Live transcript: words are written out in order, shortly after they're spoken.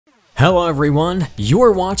Hello everyone,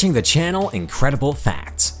 you're watching the channel Incredible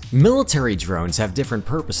Facts. Military drones have different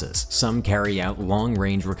purposes. Some carry out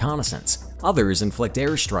long-range reconnaissance, others inflict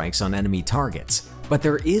airstrikes on enemy targets. But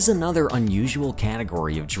there is another unusual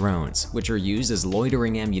category of drones, which are used as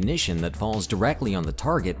loitering ammunition that falls directly on the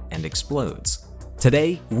target and explodes.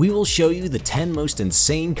 Today, we will show you the 10 most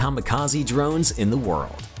insane kamikaze drones in the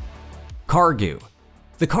world. KUB.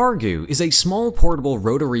 The KUB is a small portable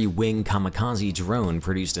rotary wing kamikaze drone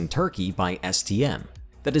produced in Turkey by STM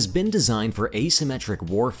that has been designed for asymmetric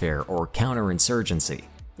warfare or counterinsurgency.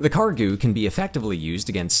 The KUB can be effectively used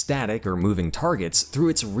against static or moving targets through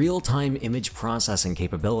its real-time image processing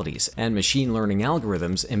capabilities and machine learning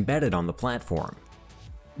algorithms embedded on the platform.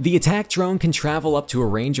 The attack drone can travel up to a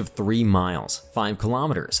range of 3 miles, 5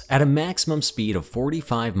 kilometers, at a maximum speed of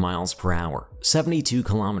 45 miles per hour, 72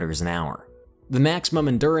 kilometers an hour. The maximum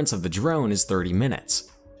endurance of the drone is 30 minutes.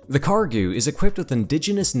 The KUB is equipped with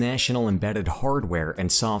indigenous national embedded hardware and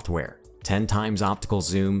software, 10 times optical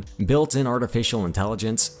zoom, built-in artificial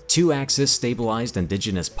intelligence, 2-axis stabilized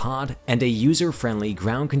indigenous pod, and a user-friendly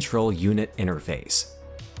ground control unit interface.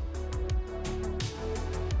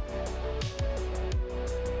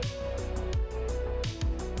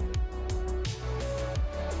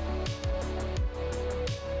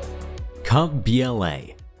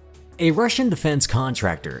 KUB-BLA. A Russian defense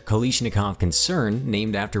contractor, Kalashnikov concern,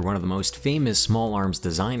 named after one of the most famous small arms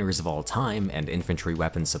designers of all time and infantry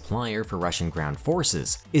weapons supplier for Russian ground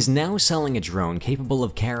forces, is now selling a drone capable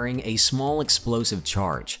of carrying a small explosive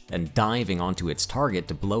charge and diving onto its target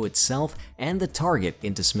to blow itself and the target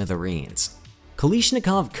into smithereens.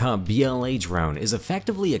 Kalashnikov KUB-BLA drone is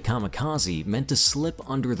effectively a kamikaze meant to slip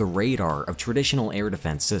under the radar of traditional air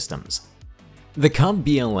defense systems. The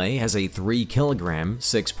KUB-BLA has a 3 kg,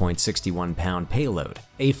 6.61 pound payload,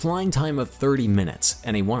 a flying time of 30 minutes,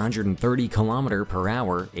 and a 130 km per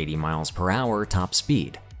hour, 80 miles per hour top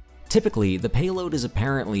speed. Typically, the payload is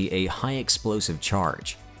apparently a high explosive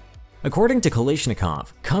charge. According to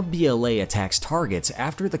Kalashnikov, KUB-BLA attacks targets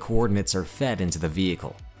after the coordinates are fed into the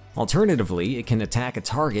vehicle. Alternatively, it can attack a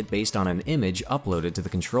target based on an image uploaded to the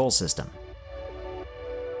control system.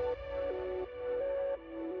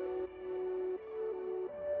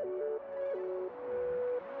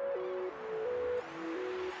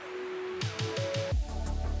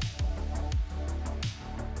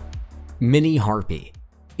 Mini Harpy.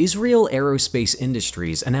 Israel Aerospace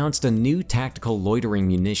Industries announced a new tactical loitering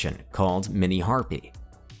munition called Mini Harpy.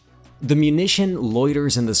 The munition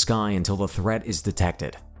loiters in the sky until the threat is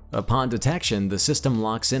detected. Upon detection, the system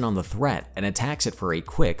locks in on the threat and attacks it for a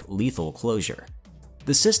quick, lethal closure.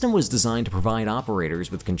 The system was designed to provide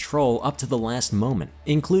operators with control up to the last moment,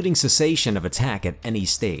 including cessation of attack at any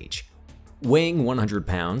stage. Weighing 100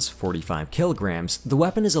 pounds, 45 kilograms, the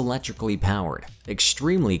weapon is electrically powered,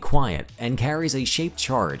 extremely quiet, and carries a shaped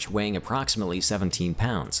charge weighing approximately 17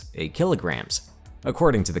 pounds, 8 kilograms,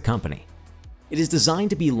 according to the company. It is designed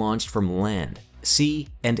to be launched from land, sea,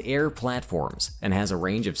 and air platforms and has a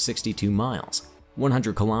range of 62 miles,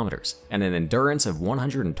 100 kilometers, and an endurance of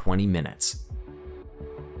 120 minutes.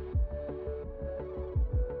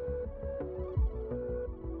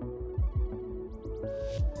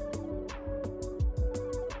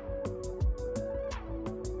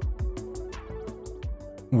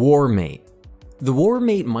 WarMate. The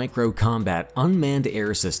WarMate micro-combat unmanned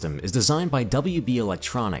air system is designed by WB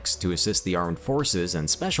Electronics to assist the armed forces and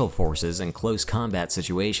special forces in close combat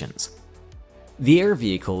situations. The air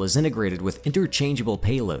vehicle is integrated with interchangeable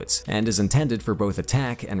payloads and is intended for both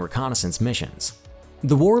attack and reconnaissance missions.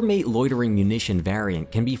 The WarMate loitering munition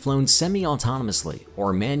variant can be flown semi-autonomously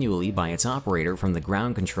or manually by its operator from the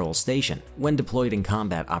ground control station when deployed in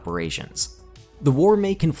combat operations. The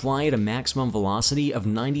WarMate can fly at a maximum velocity of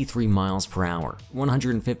 93 miles per hour,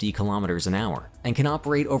 150 kilometers an hour, and can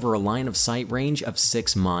operate over a line of sight range of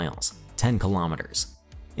 6 miles, 10 kilometers.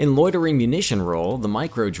 In loitering munition role, the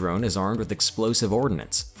micro drone is armed with explosive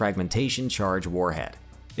ordnance, fragmentation charge warhead.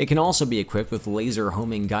 It can also be equipped with laser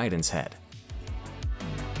homing guidance head.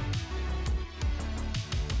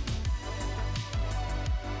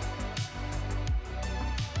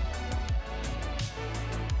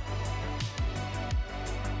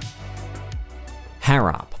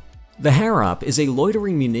 Harop. The Harop is a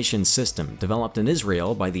loitering munitions system developed in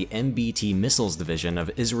Israel by the MBT Missiles Division of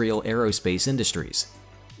Israel Aerospace Industries.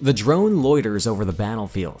 The drone loiters over the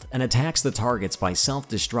battlefield and attacks the targets by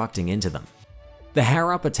self-destructing into them. The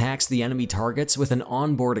Harop attacks the enemy targets with an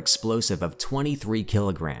onboard explosive of 23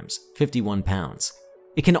 kilograms, 51 pounds.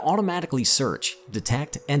 It can automatically search,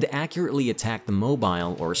 detect, and accurately attack the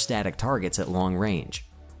mobile or static targets at long range.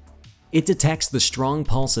 It detects the strong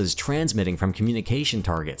pulses transmitting from communication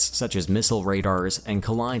targets such as missile radars and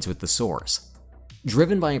collides with the source.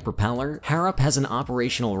 Driven by a propeller, Harop has an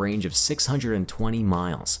operational range of 620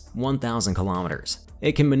 miles, 1,000 kilometers.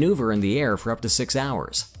 It can maneuver in the air for up to 6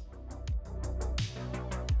 hours.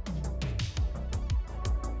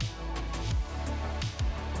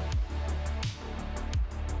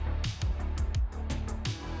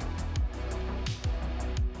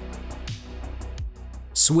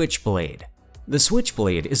 Switchblade. The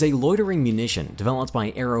Switchblade is a loitering munition developed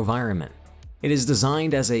by AeroVironment. It is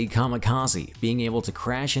designed as a kamikaze, being able to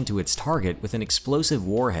crash into its target with an explosive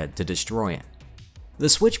warhead to destroy it. The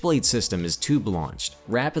Switchblade system is tube-launched,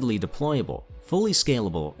 rapidly deployable, fully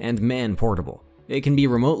scalable, and man-portable. It can be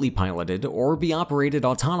remotely piloted or be operated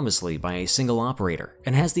autonomously by a single operator,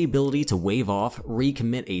 and has the ability to wave off,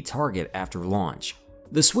 recommit a target after launch.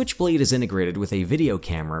 The Switchblade is integrated with a video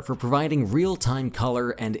camera for providing real-time color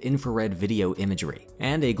and infrared video imagery,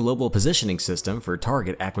 and a global positioning system for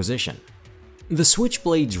target acquisition. The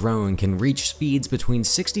Switchblade drone can reach speeds between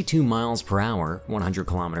 62 miles per hour, 100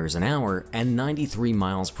 kilometers an hour, and 93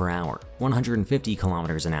 miles per hour, 150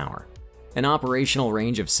 kilometers an hour. An operational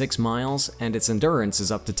range of 6 miles, and its endurance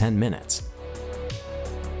is up to 10 minutes.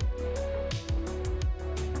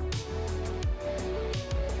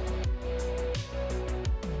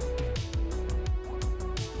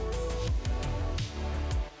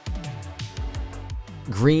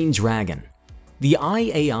 Green Dragon. The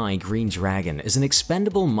IAI Green Dragon is an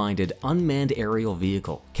expendable-minded unmanned aerial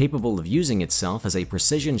vehicle capable of using itself as a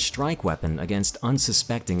precision strike weapon against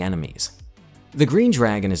unsuspecting enemies. The Green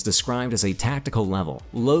Dragon is described as a tactical-level,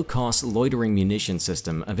 low-cost loitering munition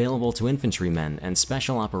system available to infantrymen and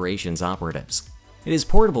special operations operatives. It is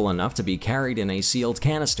portable enough to be carried in a sealed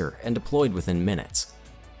canister and deployed within minutes.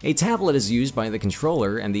 A tablet is used by the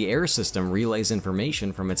controller, and the air system relays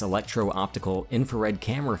information from its electro-optical infrared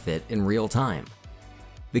camera fit in real time.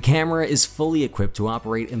 The camera is fully equipped to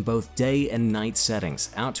operate in both day and night settings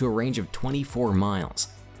out to a range of 24 miles,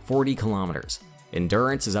 40 kilometers.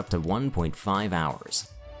 Endurance is up to 1.5 hours.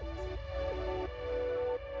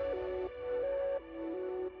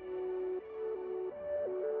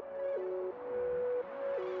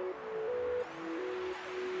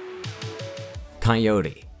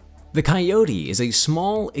 Coyote. The Coyote is a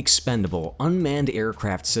small, expendable, unmanned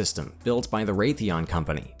aircraft system built by the Raytheon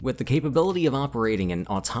Company with the capability of operating in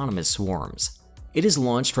autonomous swarms. It is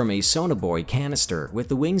launched from a sonobuoy canister with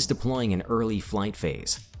the wings deploying in early flight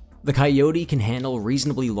phase. The Coyote can handle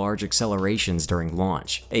reasonably large accelerations during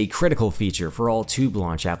launch, a critical feature for all tube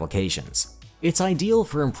launch applications. It's ideal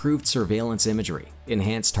for improved surveillance imagery,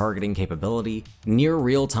 enhanced targeting capability, near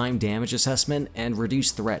real-time damage assessment, and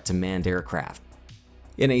reduced threat to manned aircraft.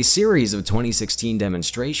 In a series of 2016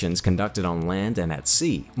 demonstrations conducted on land and at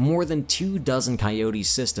sea, more than 24 Coyote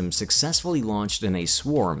systems successfully launched in a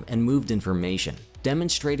swarm and moved information,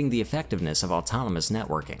 demonstrating the effectiveness of autonomous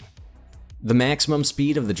networking. The maximum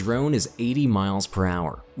speed of the drone is 80 miles per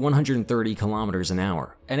hour, 130 kilometers an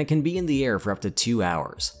hour, and it can be in the air for up to 2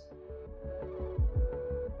 hours.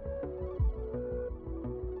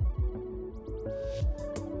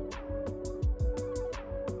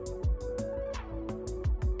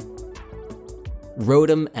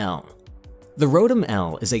 Rotem-L. The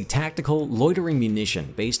Rotem-L is a tactical, loitering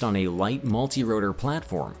munition based on a light multi-rotor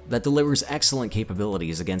platform that delivers excellent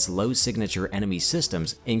capabilities against low-signature enemy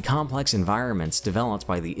systems in complex environments developed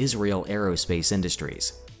by the Israel Aerospace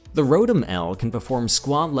Industries. The Rotem-L can perform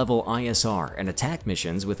squad-level ISR and attack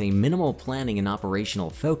missions with a minimal planning and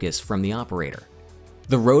operational focus from the operator.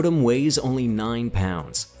 The Rotem weighs only 9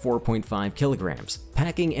 pounds, 4.5 kilograms,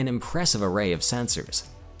 packing an impressive array of sensors.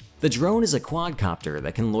 The drone is a quadcopter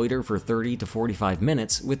that can loiter for 30 to 45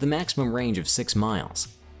 minutes with the maximum range of 6 miles.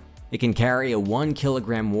 It can carry a 1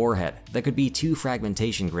 kilogram warhead that could be 2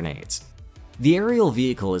 fragmentation grenades. The aerial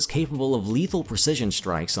vehicle is capable of lethal precision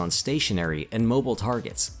strikes on stationary and mobile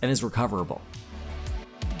targets and is recoverable.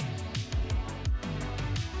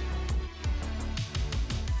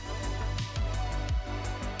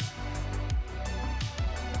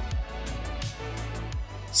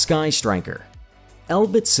 Sky Striker.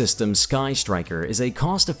 Elbit Systems Sky Striker is a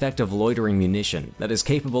cost-effective loitering munition that is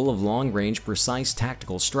capable of long-range precise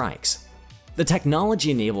tactical strikes. The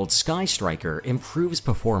technology-enabled Sky Striker improves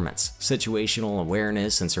performance, situational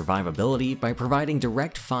awareness, and survivability by providing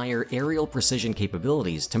direct-fire aerial precision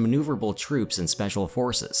capabilities to maneuverable troops and special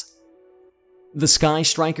forces. The Sky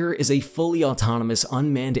Striker is a fully autonomous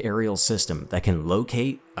unmanned aerial system that can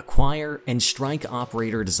locate, acquire, and strike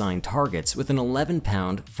operator-designed targets with an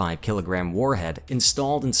 11-pound, 5-kilogram warhead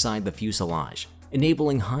installed inside the fuselage,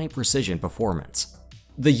 enabling high-precision performance.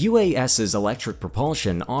 The UAS's electric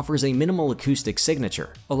propulsion offers a minimal acoustic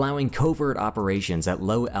signature, allowing covert operations at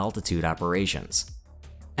low altitude operations.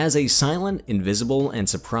 As a silent, invisible, and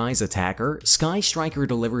surprise attacker, Sky Striker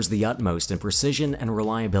delivers the utmost in precision and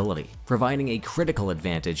reliability, providing a critical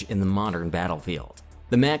advantage in the modern battlefield.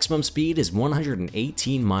 The maximum speed is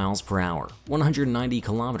 118 miles per hour, 190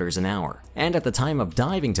 kilometers an hour, and at the time of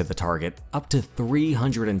diving to the target, up to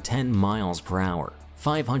 310 miles per hour,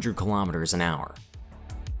 500 kilometers an hour.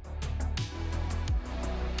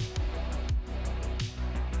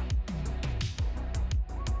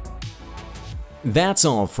 That's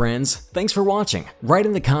all, friends. Thanks for watching. Write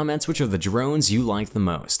in the comments which of the drones you liked the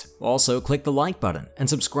most. Also, click the like button and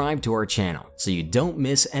subscribe to our channel so you don't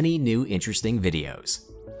miss any new interesting videos.